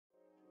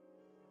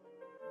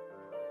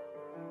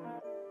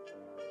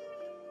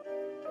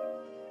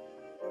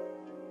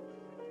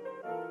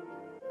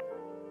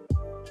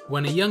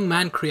When a young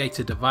man creates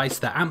a device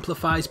that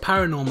amplifies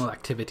paranormal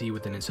activity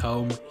within his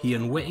home, he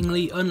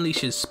unwittingly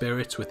unleashes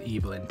spirits with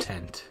evil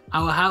intent.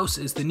 Our House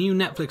is the new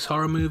Netflix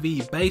horror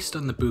movie based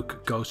on the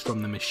book Ghost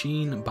from the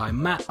Machine by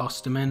Matt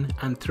Osterman,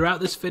 and throughout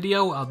this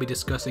video I'll be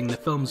discussing the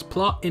film's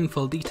plot in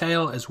full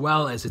detail as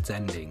well as its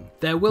ending.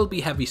 There will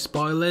be heavy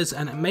spoilers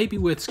and it may be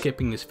worth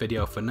skipping this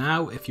video for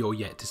now if you're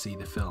yet to see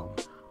the film.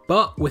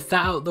 But with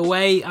that out of the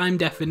way, I'm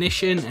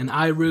Deffinition and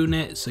I ruin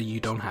it so you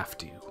don't have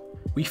to.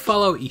 We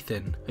follow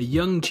Ethan, a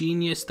young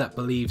genius that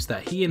believes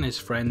that he and his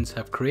friends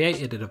have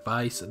created a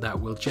device that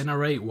will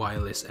generate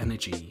wireless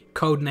energy.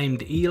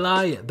 Codenamed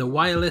ELI, the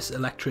wireless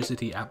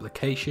electricity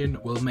application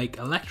will make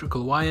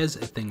electrical wires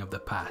a thing of the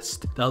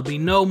past. There'll be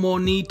no more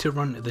need to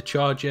run to the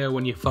charger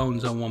when your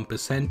phone's on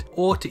 1%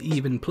 or to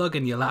even plug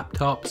in your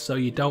laptop so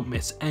you don't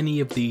miss any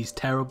of these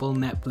terrible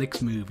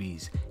Netflix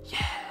movies.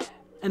 Yeah!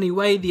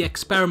 Anyway, the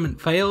experiment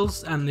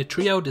fails and the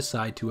trio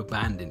decide to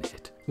abandon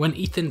it. When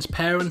Ethan's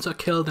parents are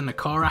killed in a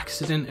car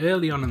accident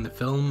early on in the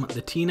film,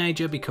 the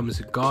teenager becomes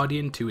a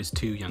guardian to his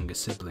two younger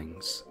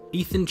siblings.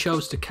 Ethan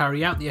chose to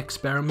carry out the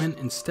experiment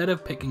instead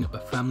of picking up a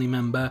family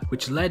member,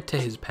 which led to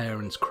his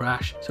parents'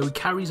 crash, so he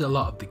carries a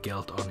lot of the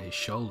guilt on his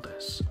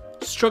shoulders.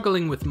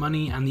 Struggling with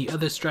money and the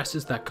other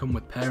stresses that come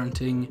with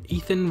parenting,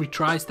 Ethan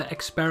retries the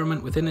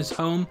experiment within his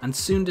home and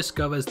soon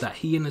discovers that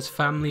he and his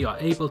family are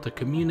able to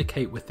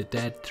communicate with the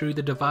dead through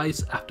the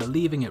device after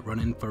leaving it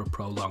running for a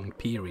prolonged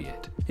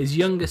period. His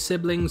younger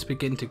siblings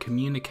begin to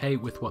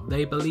communicate with what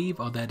they believe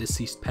are their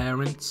deceased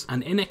parents,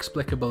 and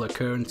inexplicable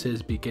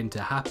occurrences begin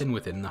to happen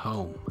within the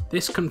home.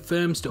 This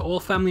confirms to all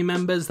family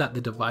members that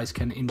the device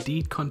can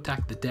indeed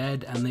contact the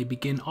dead, and they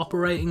begin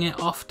operating it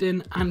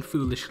often and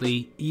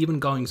foolishly, even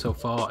going so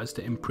far as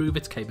to improve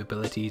its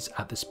capabilities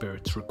at the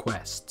spirit's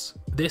requests.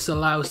 This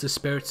allows the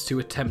spirits to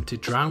attempt to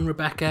drown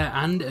Rebecca,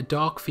 and a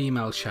dark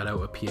female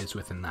shadow appears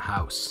within the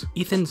house.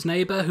 Ethan's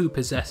neighbour, who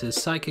possesses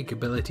psychic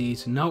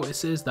abilities,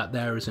 notices that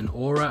there is an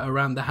aura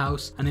around the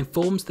house and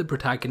informs the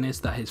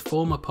protagonist that his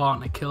former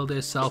partner killed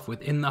herself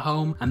within the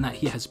home and that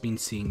he has been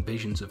seeing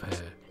visions of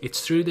her.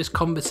 It's through this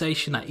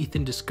conversation that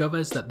Ethan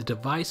discovers that the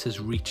device has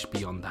reached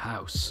beyond the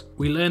house.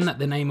 We learn that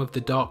the name of the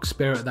dark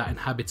spirit that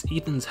inhabits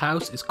Ethan's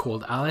house is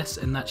called Alice,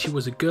 and that she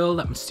was a girl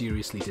that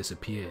mysteriously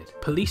disappeared.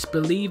 Police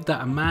believe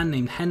that a man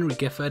named Henry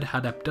Gifford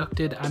had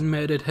abducted and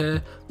murdered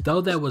her, though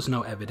there was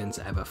no evidence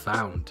ever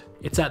found.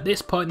 It's at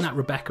this point that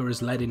Rebecca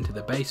is led into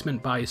the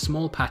basement by a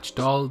small patch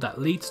doll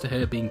that leads to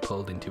her being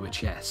pulled into a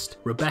chest.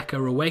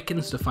 Rebecca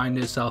awakens to find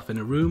herself in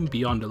a room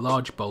beyond a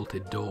large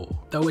bolted door.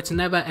 Though it's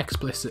never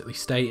explicitly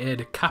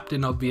stated,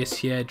 Captain Obvious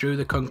here drew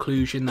the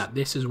conclusion that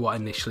this is what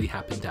initially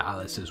happened to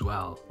Alice as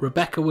well.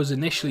 Rebecca was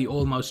initially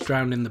almost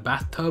drowned in the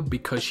bathtub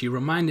because she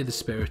reminded the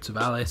spirits of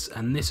Alice,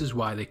 and this is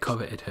why they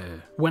coveted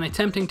her. When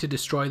attempting to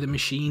destroy the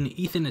machine,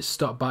 Ethan is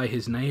stopped by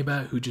his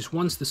neighbour who just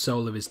wants the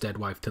soul of his dead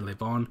wife to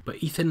live on,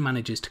 but Ethan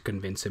manages to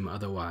convince him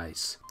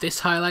otherwise. This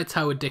highlights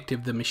how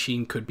addictive the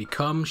machine could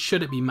become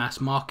should it be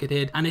mass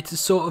marketed, and it's a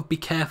sort of be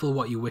careful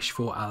what you wish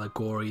for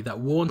allegory that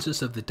warns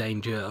us of the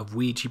danger of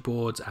Ouija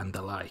boards and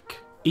the like.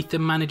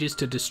 Ethan manages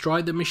to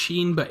destroy the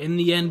machine, but in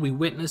the end we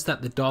witness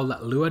that the doll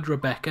that lured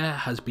Rebecca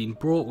has been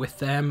brought with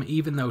them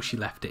even though she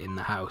left it in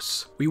the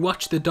house. We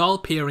watch the doll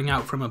peering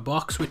out from a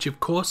box, which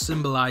of course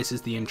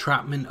symbolises the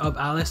entrapment of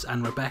Alice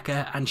and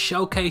Rebecca and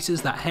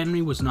showcases that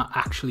Henry was not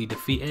actually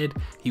defeated,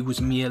 he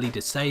was merely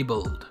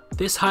disabled.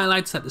 This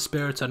highlights that the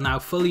spirits are now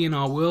fully in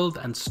our world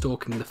and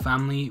stalking the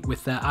family,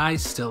 with their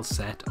eyes still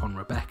set on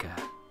Rebecca.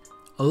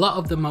 A lot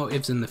of the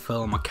motives in the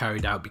film are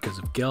carried out because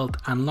of guilt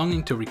and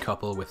longing to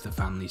recouple with the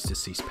family's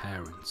deceased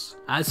parents.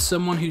 As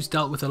someone who's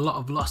dealt with a lot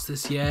of loss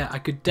this year, I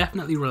could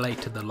definitely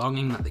relate to the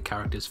longing that the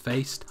characters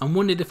faced and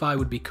wondered if I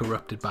would be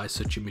corrupted by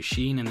such a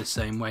machine in the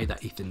same way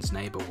that Ethan's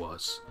neighbour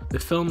was. The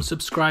film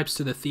subscribes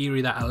to the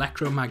theory that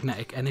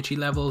electromagnetic energy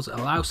levels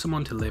allow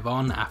someone to live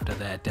on after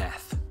their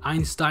death.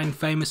 Einstein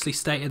famously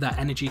stated that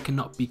energy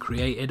cannot be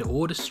created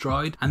or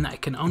destroyed and that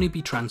it can only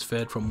be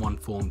transferred from one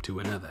form to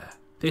another.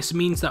 This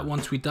means that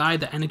once we die,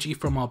 the energy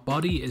from our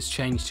body is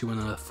changed to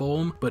another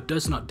form, but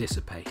does not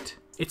dissipate.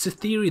 It's a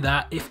theory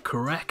that, if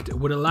correct,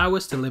 would allow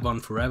us to live on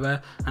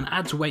forever and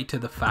adds weight to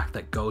the fact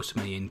that ghosts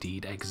may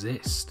indeed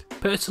exist.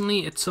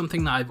 Personally, it's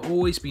something that I've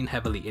always been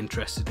heavily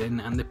interested in,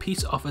 and the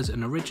piece offers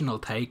an original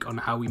take on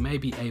how we may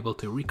be able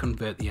to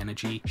reconvert the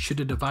energy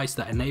should a device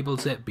that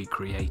enables it be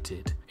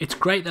created. It's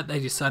great that they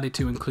decided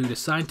to include a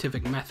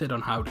scientific method on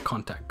how to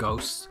contact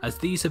ghosts, as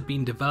these have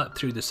been developed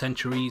through the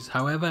centuries,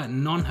 however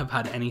none have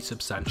had any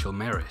substantial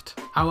merit.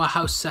 Our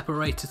House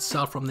separates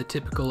itself from the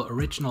typical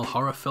original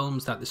horror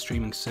films that the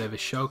streaming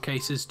service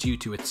showcases due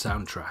to its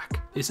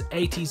soundtrack. This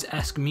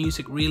 80s-esque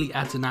music really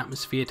adds an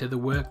atmosphere to the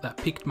work that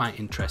piqued my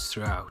interest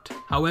throughout.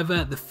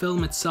 However, the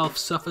film itself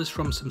suffers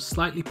from some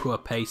slightly poor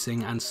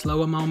pacing and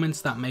slower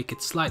moments that make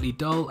it slightly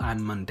dull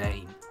and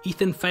mundane.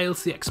 Ethan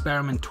fails the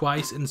experiment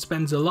twice and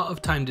spends a lot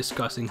of time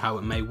discussing how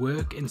it may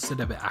work instead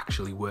of it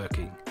actually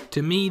working.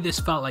 To me, this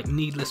felt like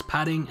needless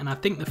padding, and I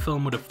think the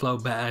film would have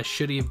flowed better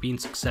should he have been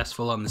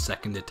successful on the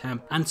second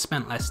attempt and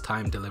spent less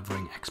time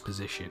delivering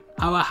exposition.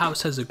 Our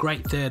House has a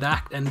great third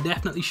act and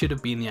definitely should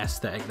have been the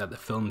aesthetic that the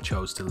film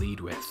chose to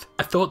lead with.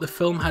 I thought the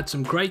film had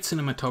some great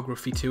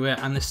cinematography to it,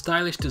 and the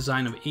stylish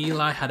design of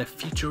Eli had a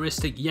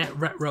futuristic yet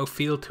retro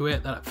feel to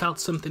it that felt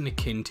something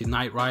akin to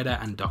Knight Rider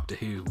and Doctor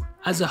Who.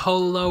 As a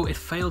whole though, it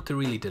failed to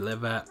really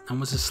deliver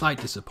and was a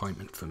slight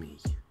disappointment for me.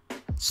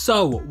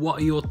 So, what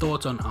are your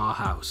thoughts on Our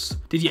House?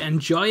 Did you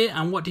enjoy it,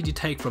 and what did you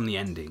take from the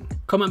ending?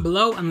 Comment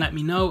below and let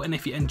me know, and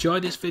if you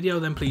enjoyed this video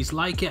then please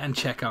like it and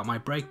check out my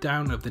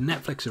breakdown of the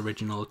Netflix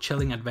original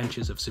Chilling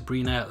Adventures of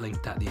Sabrina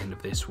linked at the end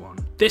of this one.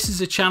 This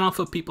is a channel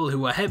for people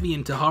who are heavy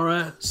into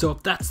horror, so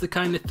if that's the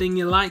kind of thing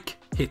you like,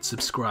 hit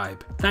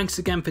subscribe. Thanks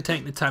again for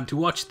taking the time to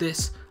watch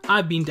this.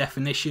 I've been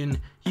Deffinition,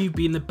 you've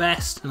been the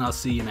best, and I'll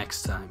see you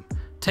next time.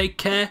 Take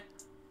care,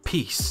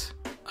 peace.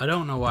 I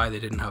don't know why they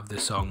didn't have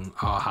the song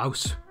Our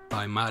House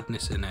by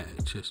Madness in it.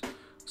 It just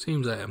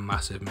seems like a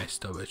massive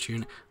missed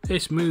opportunity.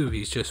 This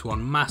movie's just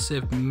one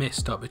massive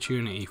missed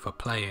opportunity for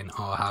playing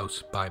Our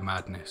House by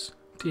Madness.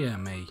 Dear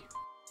me.